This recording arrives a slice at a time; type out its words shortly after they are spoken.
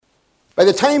By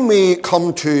the time we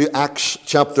come to Acts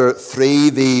chapter 3,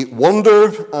 the wonder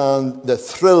and the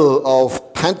thrill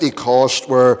of Pentecost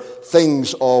were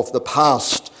things of the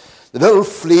past. The little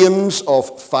flames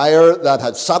of fire that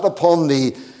had sat upon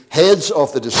the heads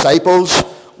of the disciples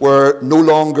were no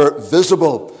longer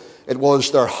visible. It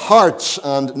was their hearts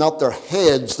and not their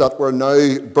heads that were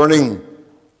now burning.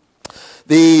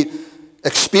 The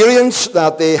experience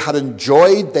that they had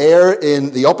enjoyed there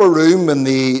in the upper room when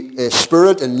the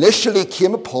Spirit initially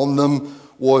came upon them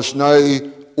was now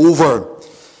over.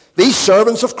 These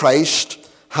servants of Christ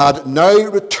had now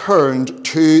returned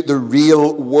to the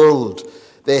real world.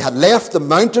 They had left the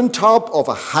mountaintop of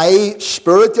a high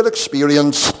spiritual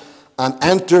experience and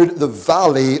entered the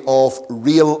valley of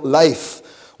real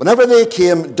life. Whenever they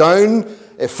came down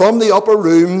from the upper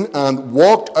room and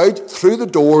walked out through the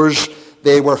doors,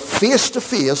 they were face to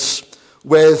face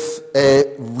with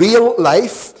real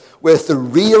life, with the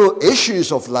real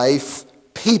issues of life,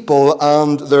 people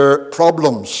and their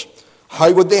problems.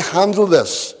 How would they handle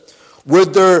this?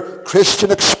 Would their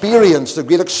Christian experience, the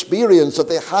great experience that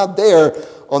they had there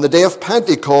on the day of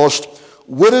Pentecost,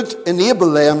 would it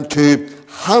enable them to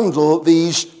handle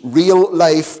these real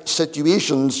life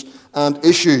situations and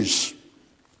issues?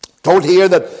 Told here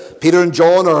that Peter and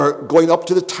John are going up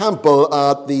to the temple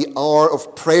at the hour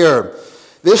of prayer.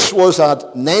 This was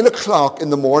at 9 o'clock in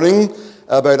the morning,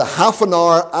 about a half an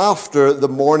hour after the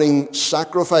morning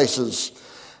sacrifices.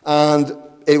 And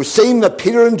it was seen that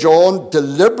Peter and John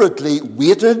deliberately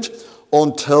waited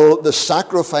until the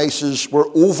sacrifices were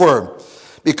over,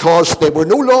 because they were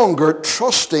no longer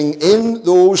trusting in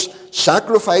those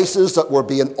sacrifices that were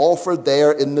being offered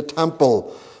there in the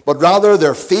temple. But rather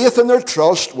their faith and their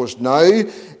trust was now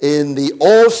in the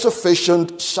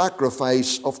all-sufficient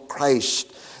sacrifice of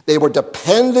Christ. They were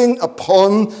depending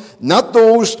upon not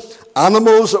those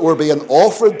animals that were being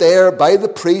offered there by the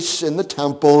priests in the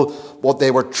temple, but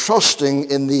they were trusting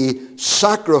in the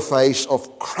sacrifice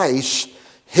of Christ,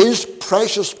 his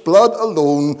precious blood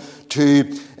alone, to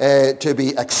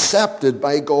be accepted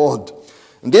by God.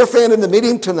 And dear friend, in the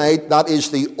meeting tonight, that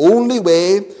is the only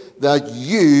way that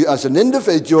you as an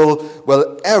individual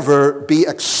will ever be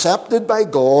accepted by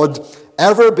God,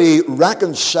 ever be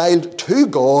reconciled to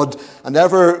God, and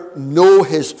ever know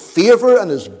his favor and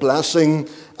his blessing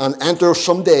and enter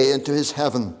someday into his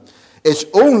heaven. It's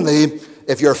only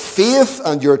if your faith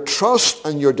and your trust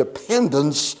and your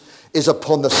dependence is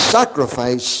upon the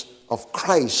sacrifice of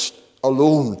Christ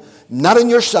alone. Not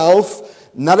in yourself,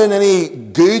 not in any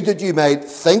good that you might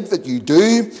think that you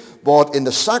do, but in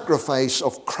the sacrifice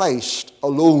of Christ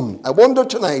alone. I wonder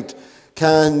tonight,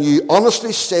 can you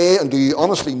honestly say and do you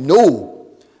honestly know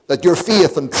that your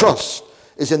faith and trust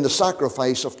is in the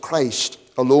sacrifice of Christ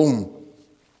alone?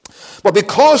 But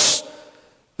because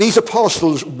these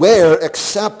apostles were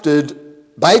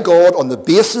accepted by God on the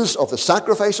basis of the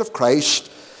sacrifice of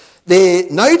Christ, they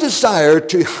now desire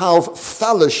to have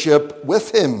fellowship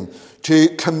with him, to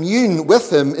commune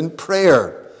with him in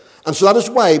prayer. And so that is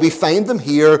why we find them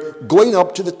here going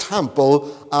up to the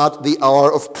temple at the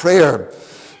hour of prayer.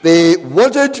 They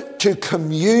wanted to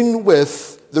commune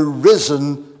with the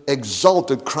risen,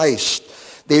 exalted Christ.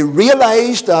 They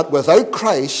realized that without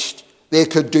Christ, they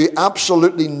could do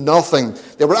absolutely nothing.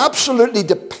 They were absolutely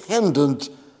dependent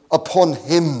upon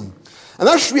him. And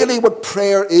that's really what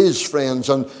prayer is, friends.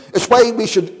 And it's why we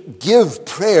should give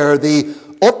prayer the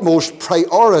utmost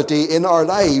priority in our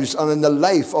lives and in the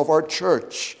life of our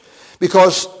church.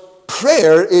 Because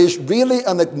prayer is really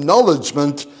an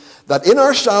acknowledgement that in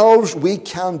ourselves we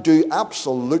can do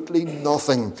absolutely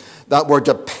nothing, that we're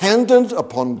dependent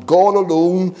upon God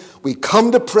alone. We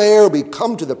come to prayer, we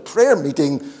come to the prayer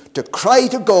meeting to cry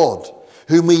to God,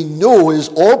 whom we know is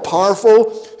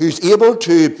all-powerful, who's able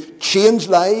to change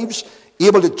lives,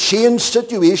 able to change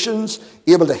situations,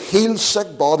 able to heal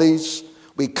sick bodies.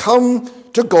 We come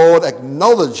to God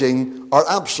acknowledging our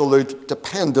absolute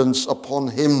dependence upon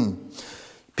him.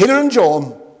 Peter and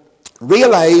John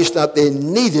realized that they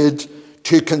needed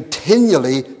to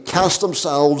continually cast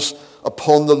themselves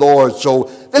upon the Lord. So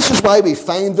this is why we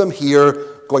find them here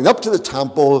going up to the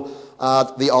temple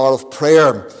at the hour of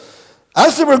prayer.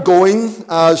 As they were going,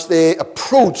 as they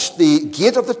approached the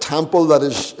gate of the temple that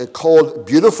is called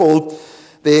Beautiful,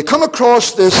 they come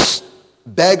across this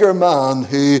beggar man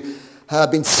who had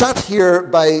been sat here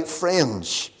by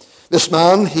friends. This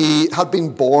man, he had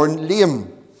been born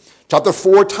lame. Chapter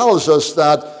 4 tells us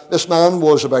that this man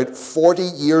was about 40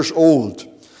 years old.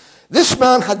 This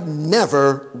man had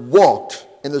never walked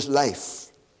in his life.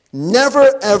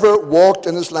 Never, ever walked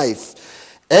in his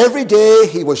life. Every day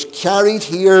he was carried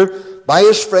here by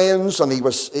his friends, and he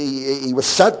was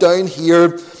sat down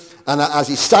here, and as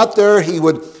he sat there, he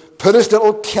would put his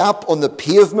little cap on the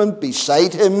pavement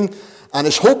beside him, and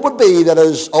his hope would be that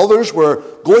as others were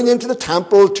going into the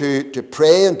temple to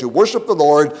pray and to worship the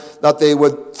Lord, that they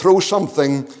would throw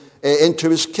something into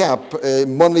his cap,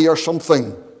 money or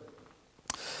something.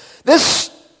 This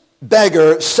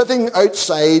beggar sitting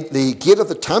outside the gate of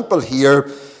the temple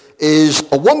here is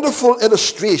a wonderful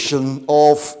illustration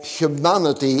of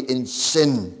humanity in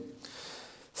sin.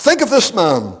 Think of this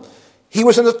man. He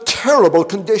was in a terrible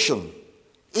condition.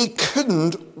 He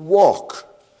couldn't walk.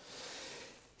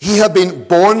 He had been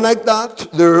born like that.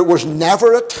 There was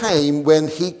never a time when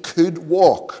he could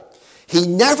walk. He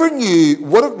never knew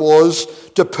what it was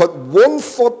to put one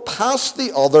foot past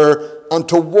the other and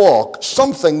to walk,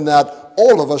 something that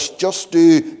all of us just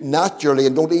do naturally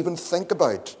and don't even think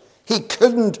about. He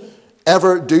couldn't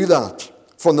ever do that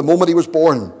from the moment he was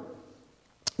born.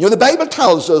 You know, the Bible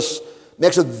tells us,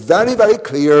 makes it very, very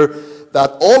clear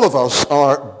that all of us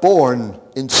are born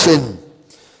in sin.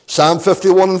 Psalm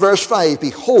 51 and verse 5,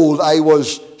 behold, I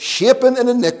was shapen in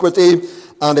iniquity,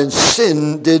 and in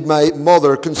sin did my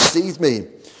mother conceive me.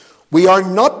 We are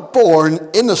not born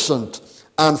innocent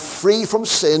and free from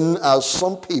sin, as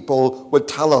some people would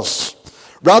tell us.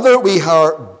 Rather, we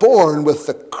are born with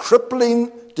the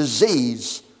crippling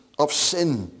disease of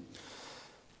sin.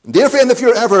 Dear friend, if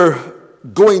you're ever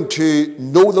going to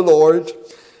know the Lord,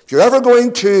 if you're ever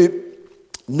going to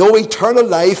know eternal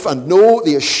life and know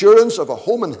the assurance of a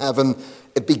home in heaven,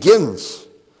 it begins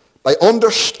by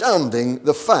understanding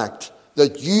the fact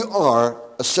that you are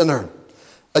a sinner,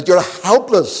 that you're a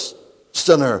helpless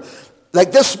sinner.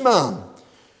 Like this man,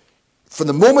 from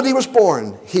the moment he was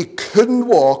born, he couldn't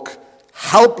walk,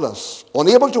 helpless,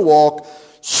 unable to walk.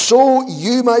 So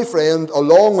you, my friend,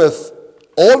 along with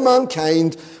all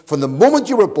mankind, from the moment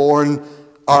you were born,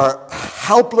 are a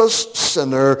helpless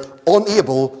sinner,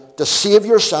 unable to save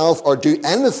yourself or do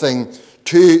anything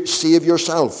to save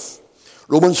yourself.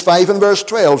 Romans 5 and verse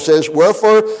 12 says,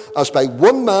 wherefore, as by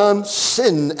one man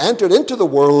sin entered into the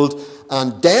world,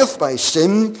 and death by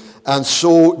sin, and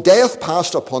so death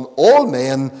passed upon all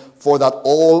men, for that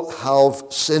all have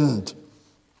sinned.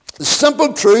 The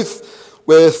simple truth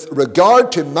with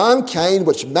regard to mankind,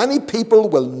 which many people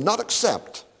will not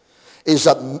accept, is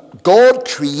that God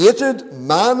created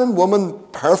man and woman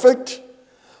perfect,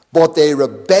 but they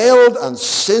rebelled and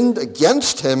sinned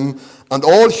against him, and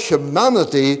all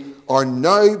humanity are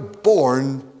now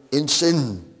born in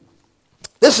sin.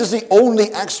 This is the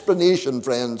only explanation,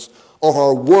 friends, of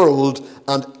our world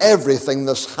and everything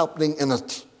that's happening in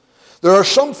it. There are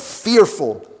some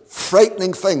fearful,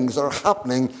 frightening things that are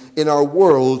happening in our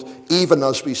world even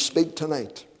as we speak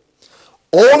tonight.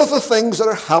 All of the things that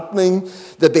are happening,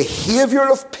 the behavior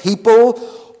of people,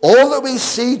 all that we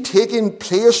see taking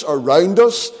place around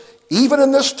us, even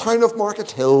in this town of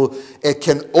Market Hill, it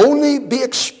can only be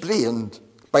explained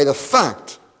by the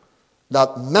fact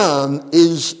that man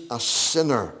is a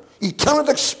sinner. You cannot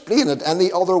explain it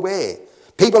any other way.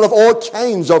 People have all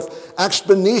kinds of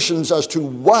explanations as to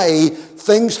why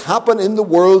things happen in the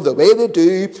world the way they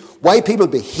do, why people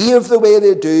behave the way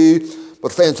they do.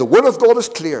 But friends, the Word of God is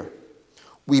clear.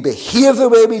 We behave the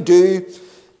way we do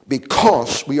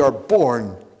because we are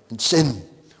born in sin.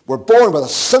 We're born with a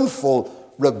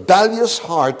sinful, rebellious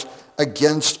heart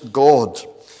against God.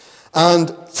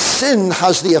 And sin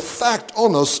has the effect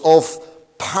on us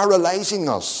of paralyzing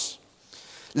us,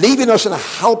 leaving us in a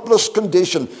helpless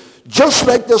condition. Just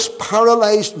like this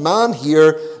paralyzed man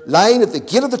here, lying at the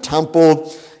gate of the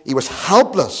temple, he was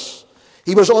helpless.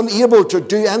 He was unable to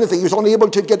do anything. He was unable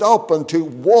to get up and to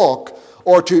walk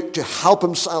or to help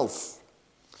himself.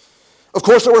 Of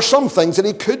course, there were some things that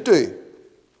he could do.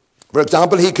 For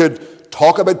example, he could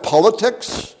talk about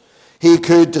politics. He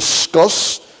could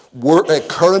discuss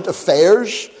current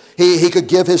affairs. He could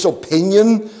give his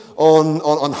opinion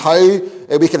on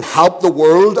how we can help the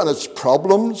world and its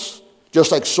problems,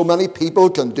 just like so many people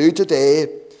can do today.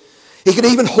 He could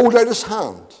even hold out his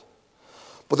hand.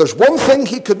 But there's one thing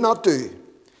he could not do.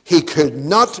 He could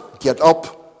not get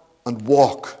up and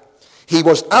walk. He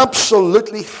was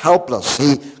absolutely helpless.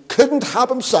 He couldn't help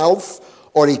himself,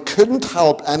 or he couldn't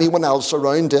help anyone else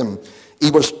around him.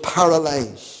 He was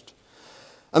paralyzed.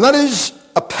 And that is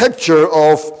a picture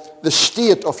of the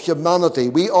state of humanity.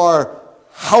 We are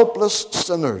helpless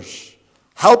sinners.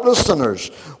 Helpless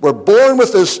sinners. We're born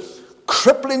with this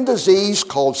crippling disease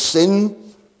called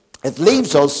sin. It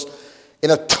leaves us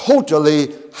in a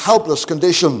totally helpless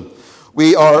condition.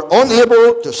 We are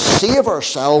unable to save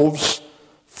ourselves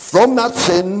from that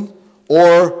sin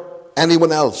or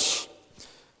anyone else.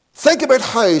 Think about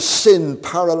how sin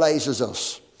paralyzes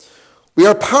us. We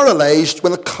are paralyzed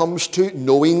when it comes to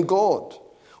knowing God.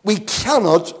 We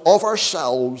cannot of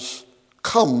ourselves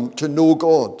come to know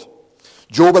God.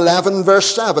 Job 11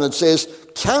 verse 7, it says,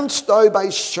 "Canst thou by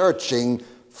searching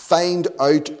find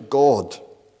out God?"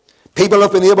 People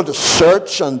have been able to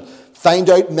search and find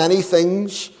out many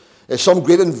things. Some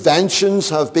great inventions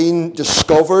have been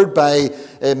discovered by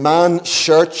man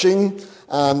searching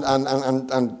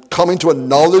and coming to a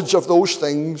knowledge of those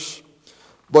things.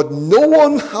 But no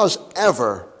one has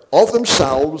ever, of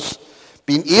themselves,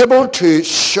 been able to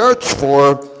search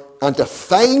for and to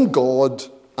find God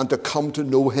and to come to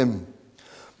know him.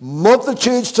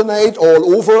 Multitudes tonight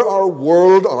all over our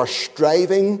world are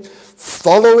striving,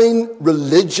 following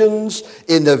religions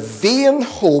in the vain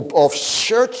hope of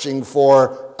searching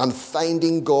for and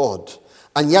finding God.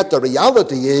 And yet the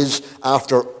reality is,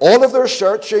 after all of their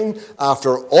searching,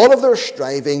 after all of their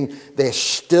striving, they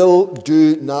still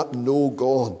do not know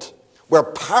God. We're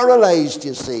paralyzed,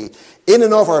 you see. In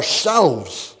and of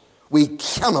ourselves, we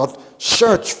cannot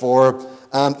search for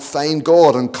and find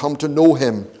God and come to know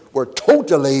him. We're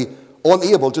totally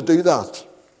unable to do that.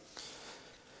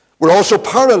 We're also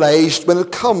paralyzed when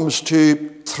it comes to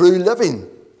true living.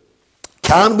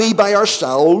 Can we by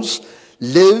ourselves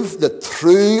live the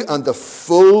true and the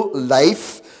full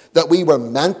life that we were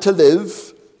meant to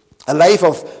live? A life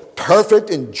of perfect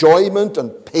enjoyment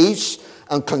and peace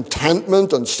and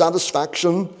contentment and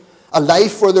satisfaction? A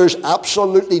life where there's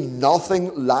absolutely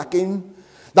nothing lacking?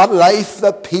 That life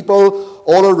that people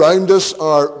all around us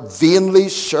are vainly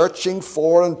searching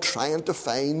for and trying to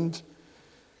find?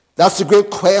 That's the great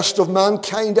quest of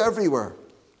mankind everywhere.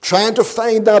 Trying to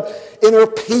find that inner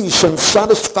peace and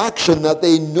satisfaction that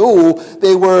they know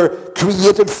they were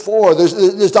created for. There's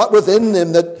that within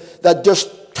them that just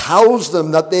tells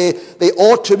them that they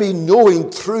ought to be knowing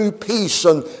true peace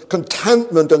and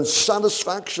contentment and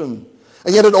satisfaction.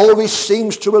 And yet it always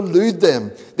seems to elude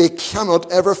them. They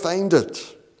cannot ever find it.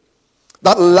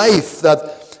 That life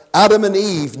that Adam and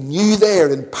Eve knew there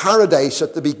in paradise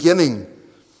at the beginning,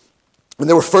 when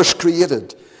they were first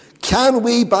created. Can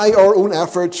we by our own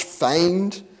efforts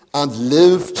find and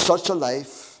live such a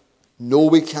life? No,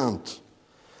 we can't.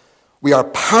 We are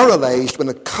paralyzed when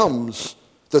it comes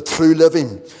to true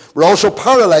living. We're also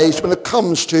paralyzed when it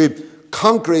comes to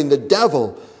conquering the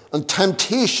devil and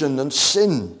temptation and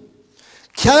sin.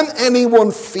 Can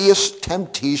anyone face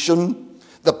temptation,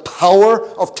 the power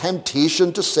of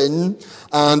temptation to sin,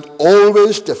 and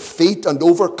always defeat and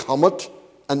overcome it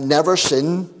and never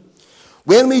sin?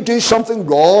 When we do something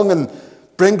wrong and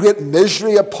bring great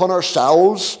misery upon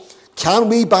ourselves, can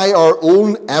we by our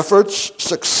own efforts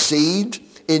succeed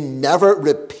in never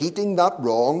repeating that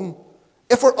wrong?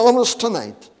 If we're honest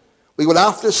tonight, we will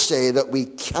have to say that we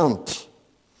can't.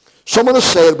 Someone has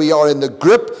said we are in the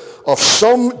grip of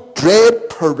some dread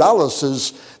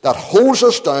paralysis that holds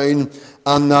us down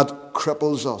and that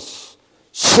cripples us.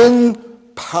 Sin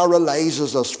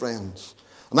paralyzes us, friends.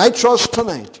 And I trust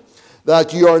tonight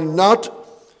that you are not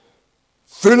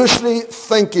foolishly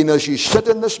thinking as you sit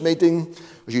in this meeting,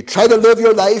 as you try to live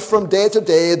your life from day to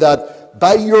day, that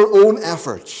by your own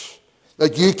efforts,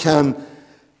 that you can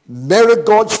merit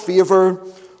God's favor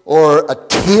or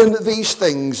attain these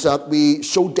things that we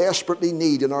so desperately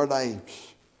need in our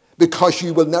lives. Because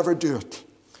you will never do it.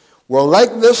 We're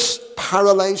like this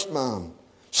paralyzed man.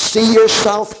 See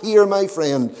yourself here, my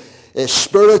friend,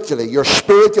 spiritually, your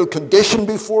spiritual condition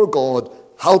before God,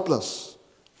 helpless,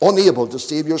 unable to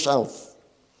save yourself.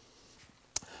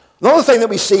 Another thing that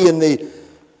we see in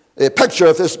the picture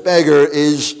of this beggar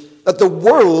is that the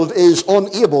world is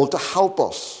unable to help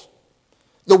us.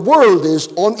 The world is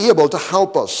unable to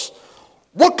help us.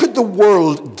 What could the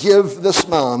world give this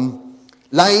man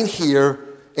lying here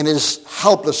in his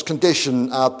helpless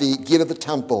condition at the gate of the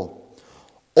temple?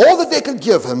 All that they could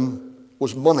give him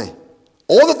was money.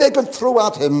 All that they could throw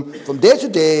at him from day to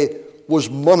day was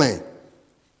money.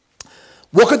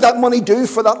 What could that money do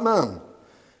for that man?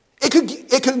 It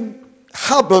could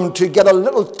help him to get a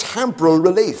little temporal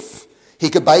relief. He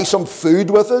could buy some food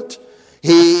with it.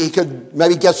 He could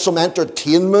maybe get some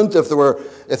entertainment. If there were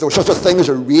such a thing as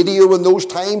a radio in those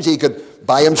times, he could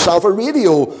buy himself a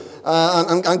radio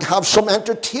and have some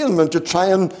entertainment to try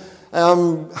and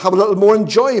have a little more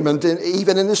enjoyment,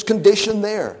 even in his condition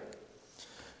there.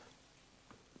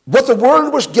 What the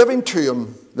world was giving to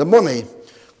him, the money,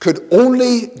 could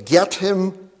only get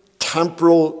him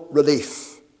temporal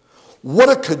relief. What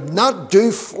it could not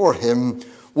do for him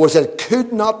was that it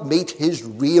could not meet his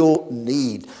real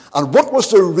need. And what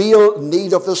was the real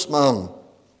need of this man?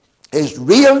 His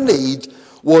real need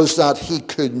was that he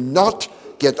could not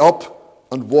get up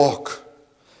and walk.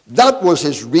 That was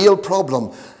his real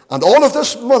problem. And all of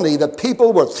this money that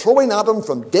people were throwing at him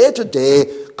from day to day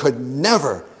could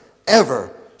never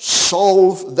ever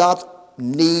solve that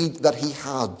need that he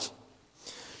had.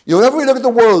 You know, whenever we look at the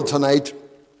world tonight,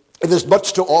 it has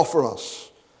much to offer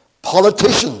us.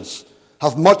 Politicians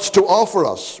have much to offer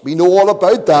us. We know all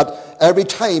about that every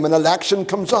time an election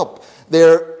comes up.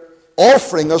 They're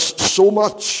offering us so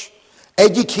much.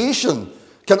 Education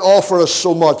can offer us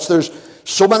so much. There's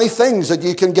so many things that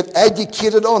you can get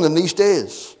educated on in these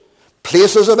days.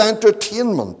 Places of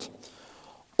entertainment.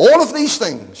 All of these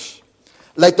things,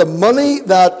 like the money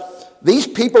that these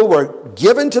people were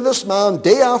giving to this man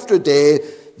day after day,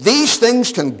 these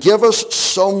things can give us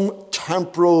some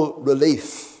temporal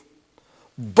relief.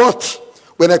 But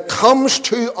when it comes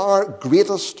to our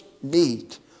greatest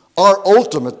need, our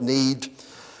ultimate need,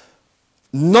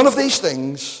 none of these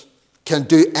things can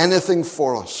do anything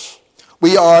for us.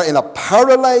 We are in a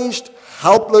paralyzed,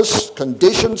 helpless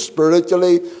condition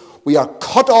spiritually. We are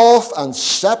cut off and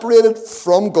separated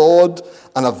from God,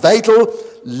 and a vital,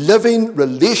 living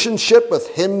relationship with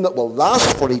him that will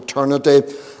last for eternity.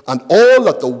 And all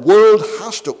that the world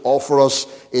has to offer us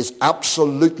is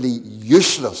absolutely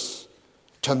useless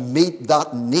to meet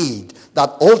that need, that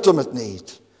ultimate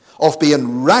need of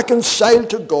being reconciled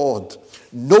to God,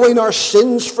 knowing our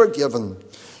sins forgiven,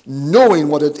 knowing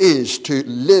what it is to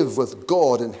live with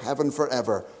God in heaven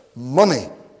forever. Money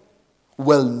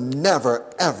will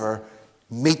never, ever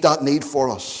meet that need for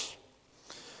us.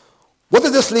 What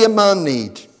did this lame man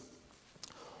need?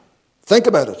 Think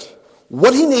about it.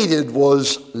 What he needed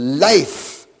was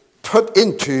life put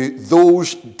into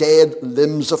those dead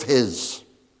limbs of his.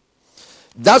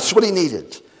 That's what he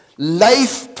needed.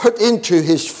 Life put into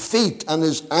his feet and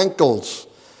his ankles.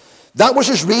 That was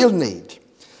his real need.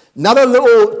 Not a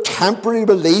little temporary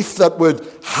relief that would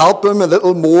help him a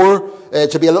little more,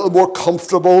 to be a little more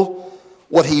comfortable.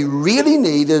 What he really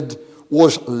needed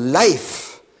was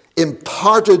life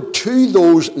imparted to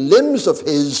those limbs of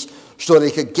his so that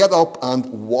he could get up and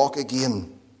walk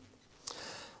again.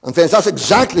 And friends, that's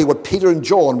exactly what Peter and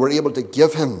John were able to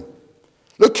give him.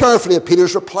 Look carefully at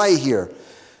Peter's reply here.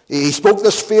 He spoke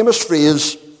this famous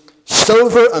phrase,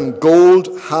 "Silver and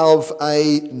gold have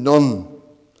I none."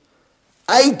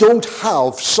 I don't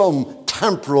have some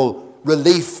temporal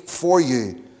relief for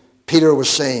you, Peter was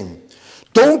saying.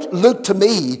 Don't look to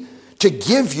me to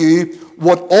give you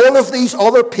what all of these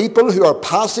other people who are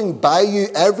passing by you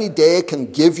every day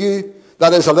can give you.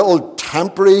 That is a little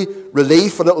temporary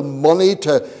relief, a little money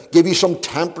to give you some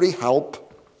temporary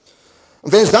help.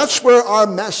 And friends, that's where our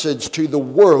message to the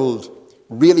world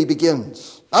really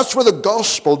begins. That's where the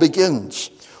gospel begins.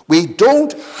 We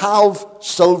don't have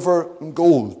silver and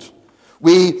gold.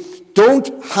 We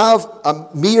don't have a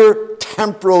mere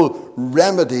temporal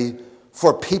remedy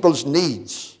for people's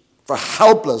needs, for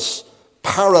helpless,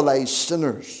 paralyzed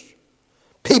sinners,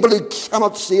 people who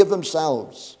cannot save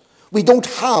themselves. We don't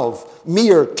have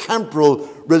mere temporal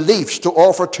reliefs to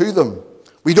offer to them.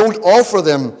 We don't offer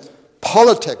them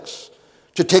politics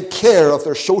to take care of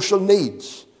their social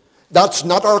needs. That's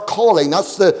not our calling.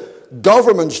 That's the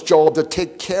government's job to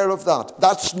take care of that.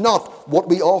 That's not what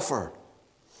we offer.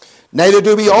 Neither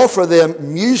do we offer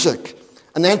them music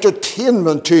and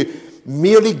entertainment to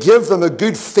merely give them a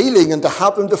good feeling and to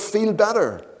help them to feel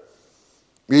better.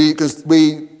 Because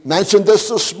we mentioned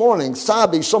this morning.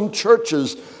 Sadly, some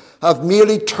churches have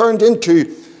merely turned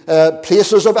into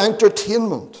places of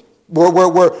entertainment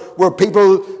where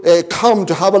people come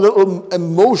to have a little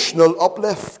emotional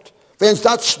uplift. Friends,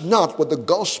 that's not what the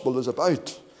gospel is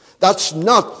about. That's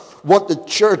not what the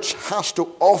church has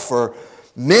to offer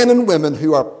men and women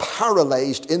who are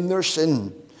paralyzed in their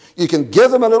sin. You can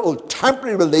give them a little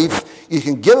temporary relief. You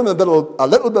can give them a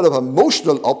little bit of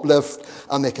emotional uplift,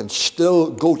 and they can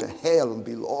still go to hell and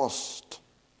be lost.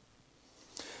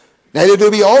 Neither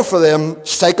do we offer them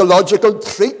psychological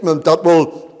treatment that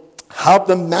will help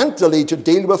them mentally to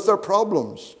deal with their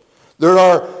problems. There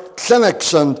are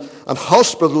clinics and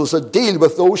hospitals that deal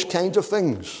with those kinds of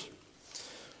things.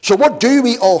 So what do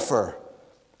we offer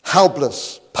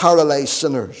helpless, paralyzed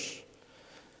sinners?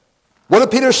 What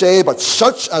did Peter say? But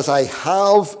such as I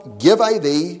have, give I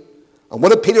thee. And what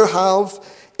did Peter have?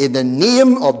 In the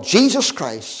name of Jesus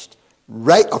Christ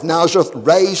of Nazareth,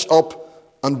 rise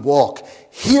up and walk.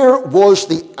 Here was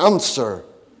the answer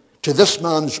to this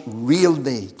man's real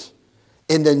need.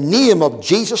 In the name of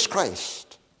Jesus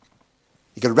Christ,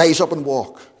 he could rise up and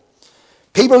walk.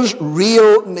 People's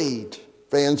real need,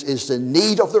 friends, is the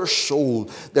need of their soul.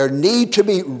 Their need to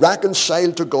be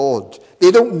reconciled to God.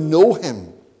 They don't know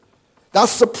him.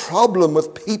 That's the problem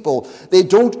with people. They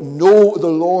don't know the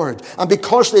Lord. And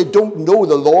because they don't know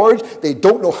the Lord, they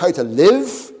don't know how to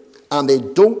live, and they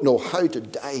don't know how to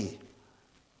die.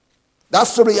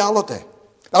 That's the reality.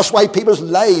 That's why people's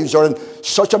lives are in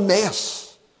such a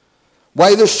mess.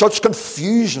 Why there's such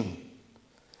confusion.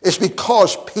 It's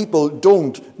because people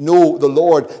don't know the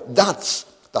Lord. That's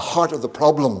the heart of the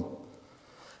problem.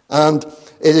 And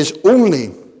it is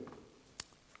only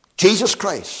Jesus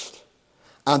Christ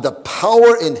and the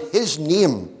power in his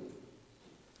name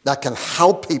that can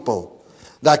help people,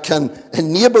 that can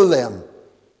enable them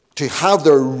to have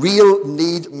their real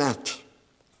need met.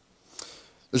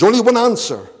 There's only one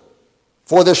answer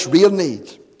for this real need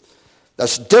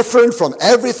that's different from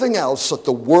everything else that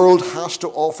the world has to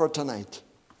offer tonight.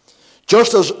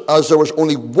 Just as there was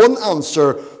only one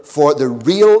answer for the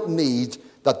real need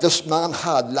that this man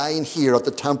had lying here at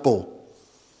the temple.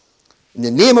 In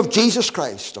the name of Jesus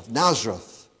Christ of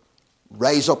Nazareth,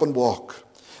 rise up and walk.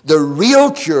 The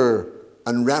real cure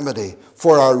and remedy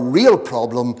for our real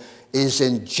problem is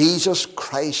in Jesus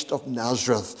Christ of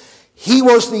Nazareth. He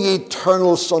was the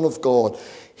eternal Son of God.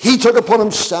 He took upon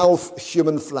himself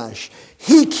human flesh.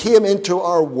 He came into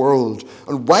our world.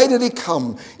 And why did he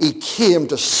come? He came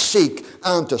to seek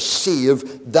and to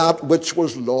save that which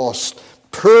was lost.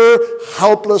 Poor,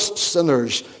 helpless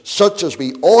sinners, such as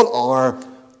we all are,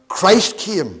 Christ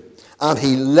came and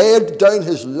he laid down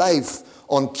his life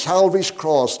on Calvary's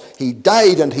cross. He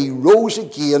died and he rose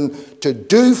again to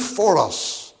do for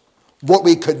us what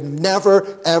we could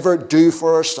never, ever do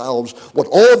for ourselves, what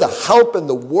all the help in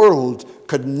the world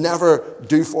could never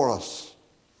do for us.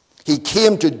 He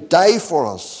came to die for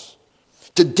us,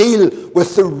 to deal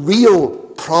with the real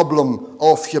problem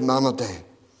of humanity.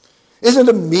 Isn't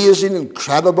it amazing,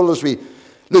 incredible, as we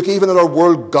look even at our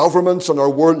world governments and our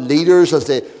world leaders, as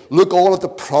they look all at the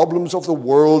problems of the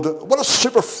world, what a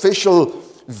superficial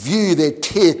view they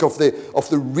take of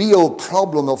the real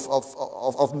problem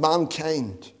of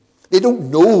mankind. They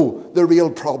don't know the real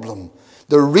problem.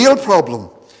 The real problem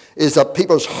is that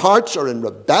people's hearts are in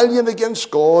rebellion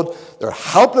against God. They're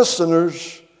helpless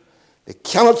sinners. They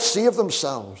cannot save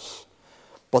themselves.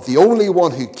 But the only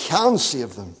one who can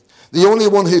save them, the only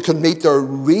one who can meet their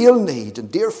real need,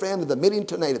 and dear friend, in the meeting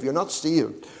tonight, if you're not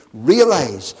saved,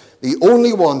 realize the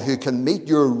only one who can meet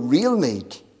your real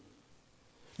need,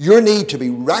 your need to be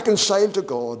reconciled to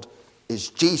God, is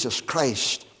Jesus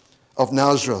Christ of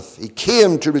Nazareth. He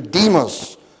came to redeem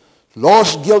us,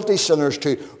 lost, guilty sinners,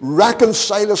 to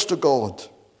reconcile us to God.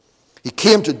 He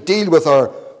came to deal with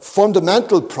our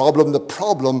fundamental problem, the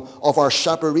problem of our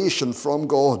separation from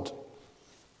God.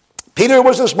 Peter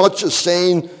was as much as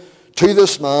saying to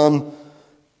this man,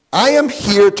 I am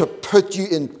here to put you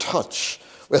in touch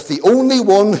with the only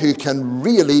one who can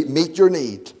really meet your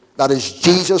need. That is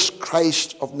Jesus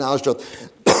Christ of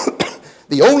Nazareth.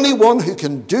 The only one who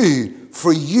can do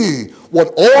for you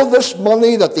what all this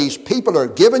money that these people are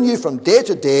giving you from day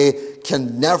to day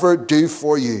can never do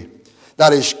for you.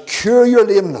 That is, cure your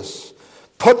lameness.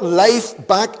 Put life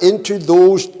back into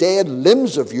those dead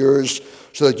limbs of yours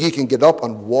so that you can get up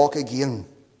and walk again.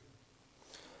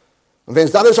 And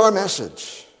friends, that is our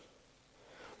message.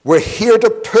 We're here to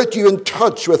put you in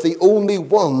touch with the only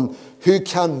one who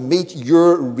can meet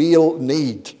your real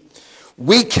need.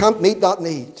 We can't meet that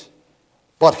need,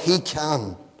 but he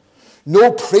can.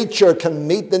 No preacher can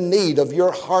meet the need of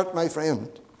your heart, my friend.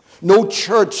 No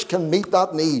church can meet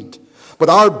that need. But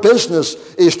our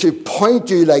business is to point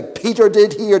you, like Peter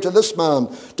did here to this man,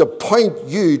 to point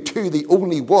you to the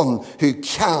only one who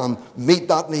can meet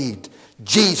that need,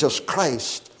 Jesus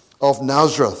Christ of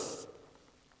Nazareth.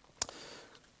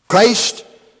 Christ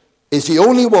is the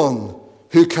only one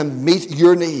who can meet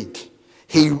your need.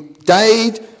 He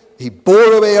died, he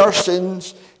bore away our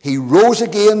sins, he rose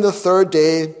again the third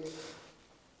day.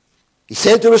 He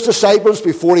said to his disciples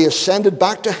before he ascended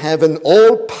back to heaven,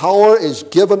 all power is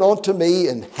given unto me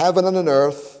in heaven and on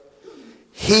earth.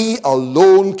 He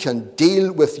alone can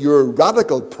deal with your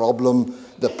radical problem,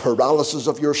 the paralysis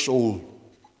of your soul.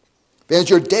 Friends,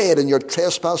 you're dead in your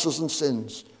trespasses and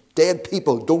sins. Dead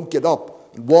people don't get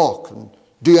up and walk and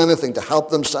do anything to help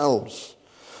themselves.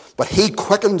 But he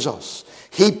quickens us.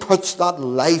 He puts that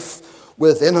life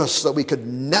within us that we could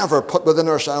never put within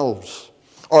ourselves.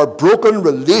 Our broken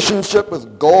relationship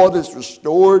with God is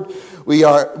restored. We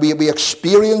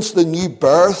experience the new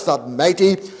birth, that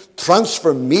mighty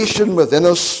transformation within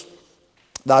us,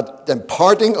 that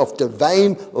imparting of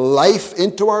divine life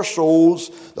into our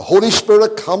souls. The Holy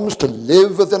Spirit comes to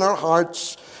live within our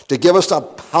hearts, to give us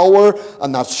that power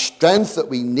and that strength that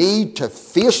we need to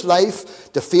face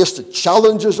life, to face the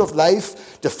challenges of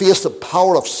life, to face the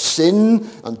power of sin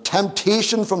and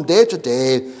temptation from day to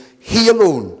day. He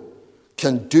alone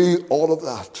can do all of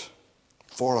that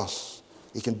for us.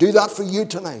 He can do that for you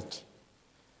tonight.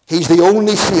 He's the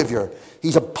only Savior.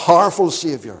 He's a powerful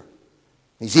Savior.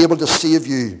 He's able to save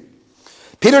you.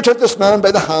 Peter took this man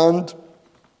by the hand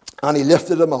and he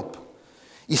lifted him up.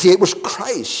 You see, it was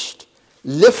Christ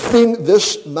lifting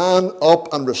this man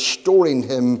up and restoring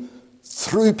him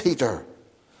through Peter.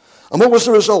 And what was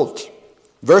the result?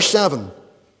 Verse 7.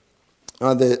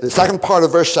 The second part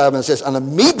of verse 7, it says, and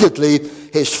immediately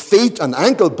his feet and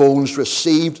ankle bones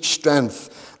received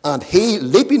strength. And he,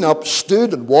 leaping up,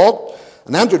 stood and walked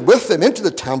and entered with them into the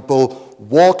temple,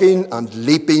 walking and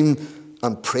leaping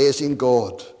and praising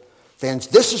God. Friends,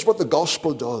 this is what the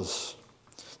gospel does.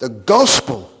 The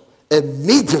gospel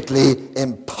immediately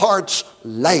imparts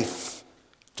life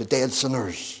to dead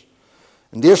sinners.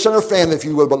 And dear sinner friend, if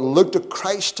you will but look to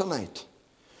Christ tonight,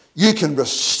 you can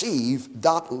receive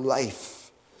that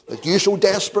life that you so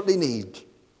desperately need.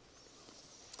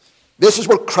 This is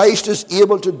what Christ is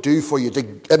able to do for you,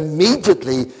 to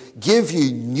immediately give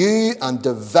you new and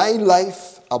divine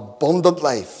life, abundant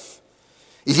life.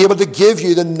 He's able to give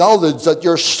you the knowledge that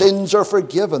your sins are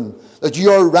forgiven, that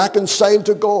you are reconciled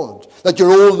to God, that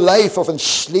your old life of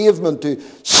enslavement to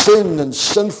sin and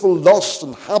sinful lusts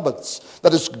and habits,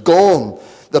 that is gone.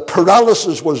 The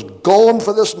paralysis was gone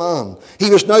for this man. He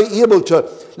was now able to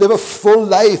live a full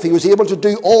life. He was able to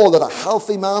do all that a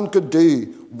healthy man could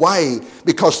do. Why?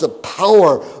 Because the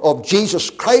power of Jesus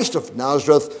Christ of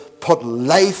Nazareth put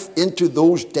life into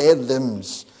those dead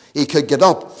limbs. He could get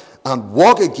up and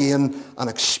walk again and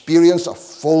experience a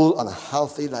full and a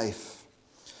healthy life.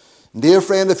 Dear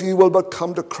friend, if you will but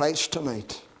come to Christ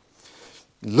tonight,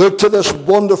 look to this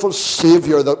wonderful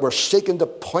Savior that we're seeking to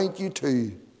point you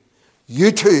to.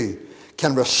 You too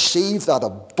can receive that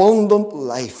abundant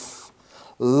life.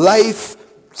 Life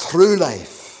through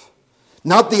life.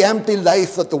 Not the empty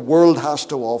life that the world has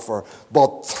to offer,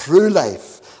 but through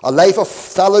life. A life of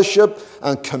fellowship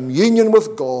and communion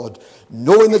with God,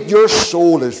 knowing that your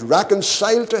soul is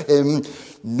reconciled to Him,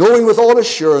 knowing with all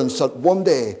assurance that one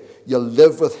day you'll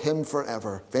live with Him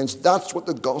forever. Friends, that's what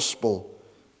the gospel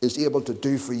is able to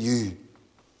do for you.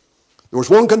 There was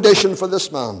one condition for this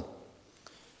man.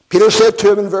 Peter said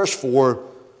to him in verse 4,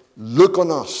 look on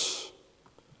us.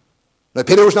 Now,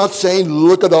 Peter was not saying,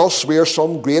 look at us, we are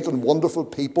some great and wonderful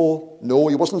people. No,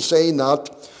 he wasn't saying that.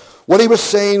 What he was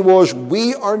saying was,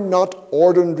 we are not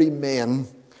ordinary men,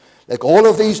 like all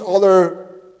of these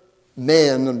other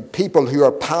men and people who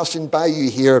are passing by you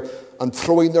here and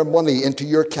throwing their money into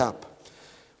your cap.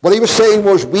 What he was saying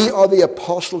was, we are the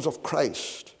apostles of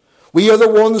Christ. We are the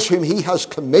ones whom he has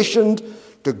commissioned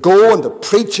to go and to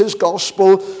preach his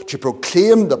gospel, to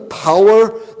proclaim the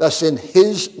power that's in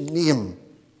his name.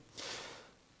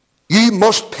 You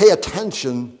must pay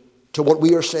attention to what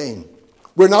we are saying.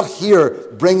 We're not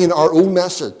here bringing our own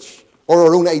message or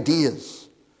our own ideas.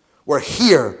 We're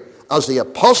here as the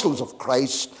apostles of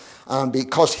Christ, and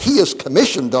because he has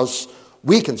commissioned us,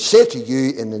 we can say to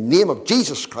you, in the name of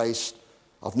Jesus Christ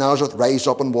of Nazareth, rise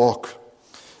up and walk.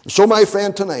 And so, my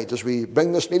friend, tonight, as we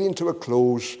bring this meeting to a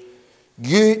close,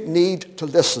 you need to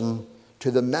listen to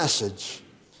the message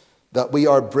that we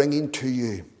are bringing to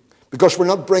you. Because we're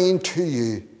not bringing to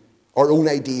you our own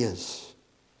ideas,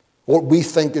 what we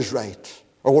think is right,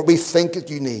 or what we think that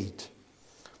you need.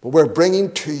 But we're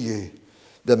bringing to you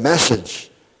the message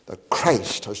that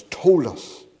Christ has told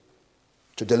us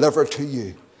to deliver to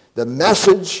you. The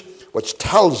message which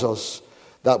tells us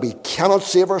that we cannot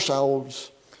save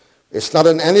ourselves. It's not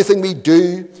in anything we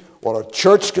do, what our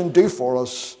church can do for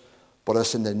us, but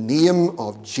it's in the name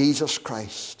of Jesus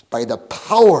Christ, by the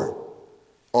power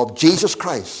of Jesus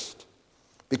Christ,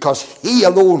 because he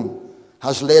alone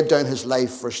has laid down his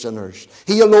life for sinners.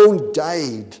 He alone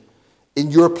died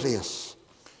in your place,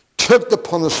 took the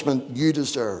punishment you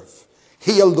deserve.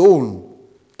 He alone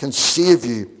can save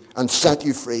you and set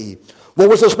you free. What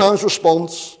was this man's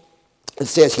response? It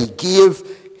says he gave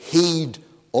heed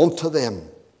unto them.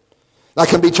 That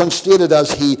can be translated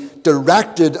as he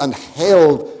directed and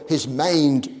held his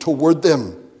mind toward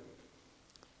them.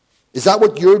 Is that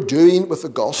what you're doing with the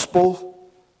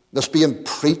gospel that's being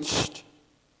preached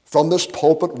from this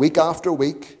pulpit week after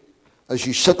week as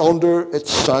you sit under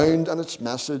its sound and its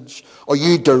message? Are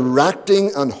you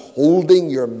directing and holding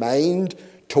your mind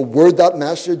toward that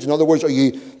message? In other words, are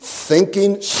you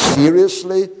thinking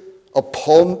seriously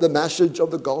upon the message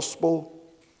of the gospel?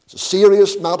 It's a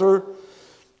serious matter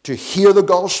to hear the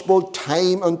gospel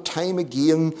time and time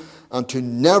again, and to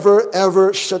never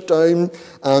ever sit down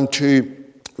and to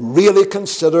really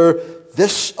consider,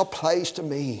 this applies to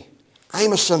me.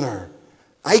 I'm a sinner.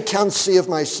 I can't save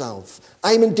myself.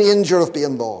 I'm in danger of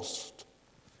being lost.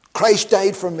 Christ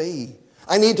died for me.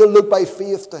 I need to look by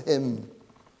faith to him.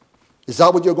 Is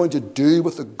that what you're going to do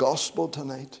with the gospel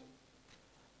tonight?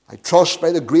 I trust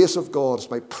by the grace of God, it's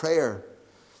my prayer,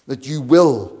 that you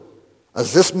will,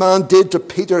 as this man did to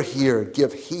Peter here,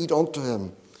 give heed unto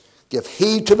him. Give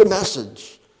heed to the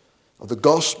message of the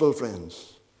gospel,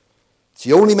 friends. It's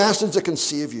the only message that can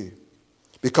save you,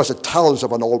 because it tells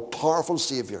of an all-powerful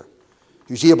Savior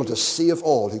who's able to save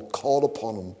all who call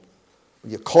upon him.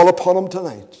 Will you call upon him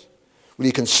tonight? Will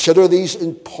you consider these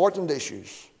important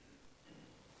issues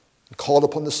and call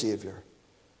upon the Savior?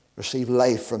 Receive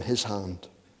life from his hand.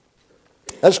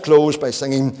 Let's close by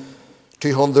singing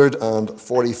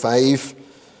 245.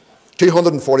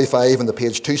 245 on the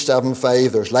page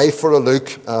 275. There's life for a look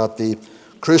at the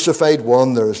crucified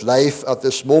one. There is life at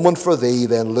this moment for thee.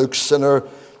 Then look, sinner,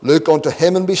 look unto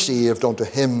him and be saved, unto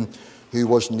him who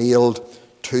was nailed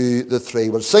to the tree.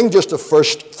 We'll sing just the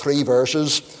first three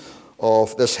verses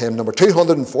of this hymn, number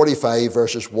 245,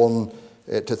 verses 1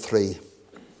 to 3.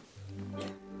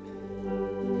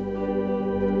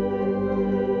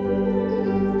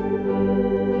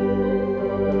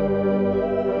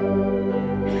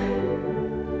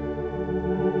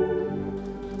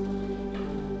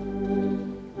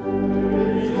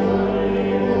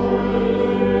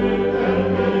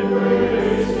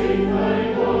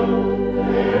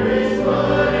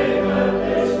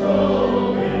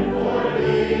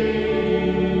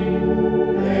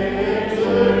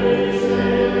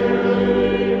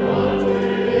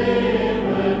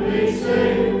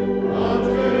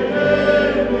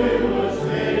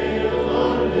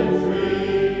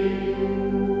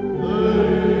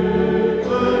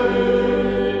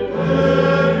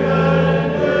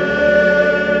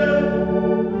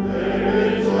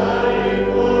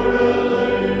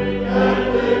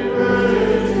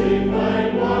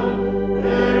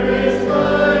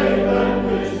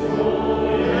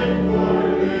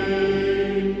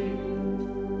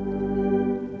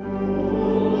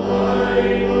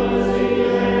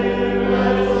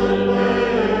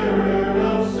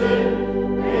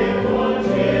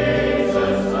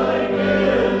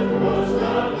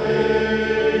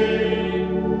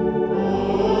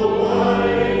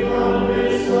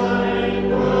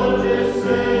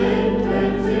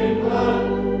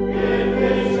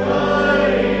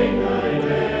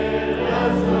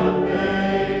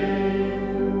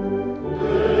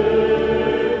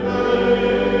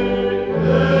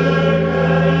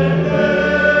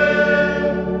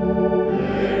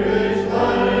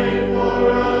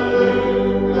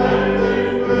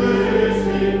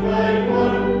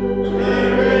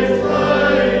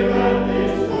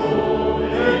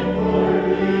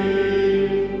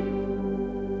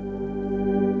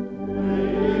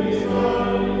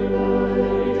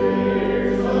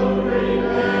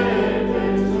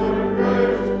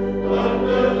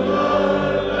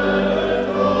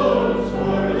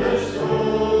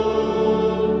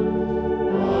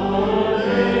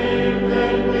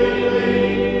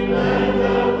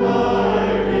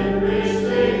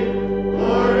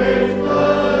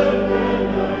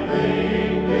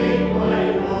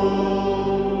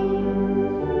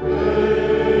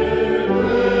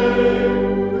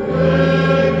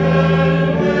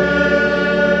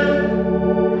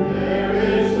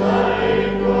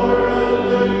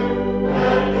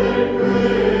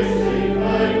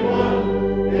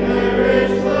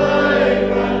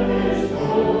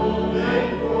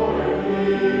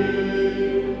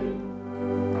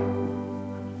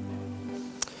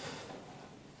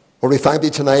 Lord, we thank thee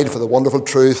tonight for the wonderful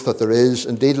truth that there is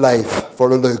indeed life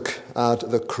for a look at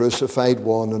the crucified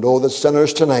one. And oh, that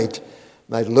sinners tonight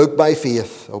might look by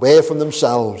faith away from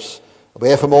themselves,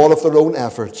 away from all of their own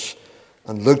efforts,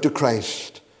 and look to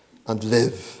Christ and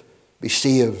live, be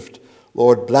saved.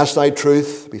 Lord, bless thy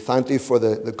truth. We thank thee for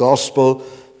the gospel.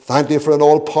 Thank thee for an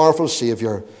all-powerful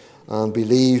Saviour. And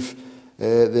believe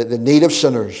the need of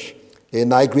sinners in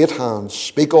thy great hands.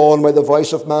 Speak on while the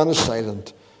voice of man is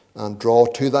silent, and draw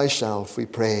to thyself, we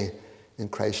pray, in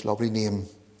Christ's lovely name.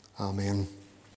 Amen.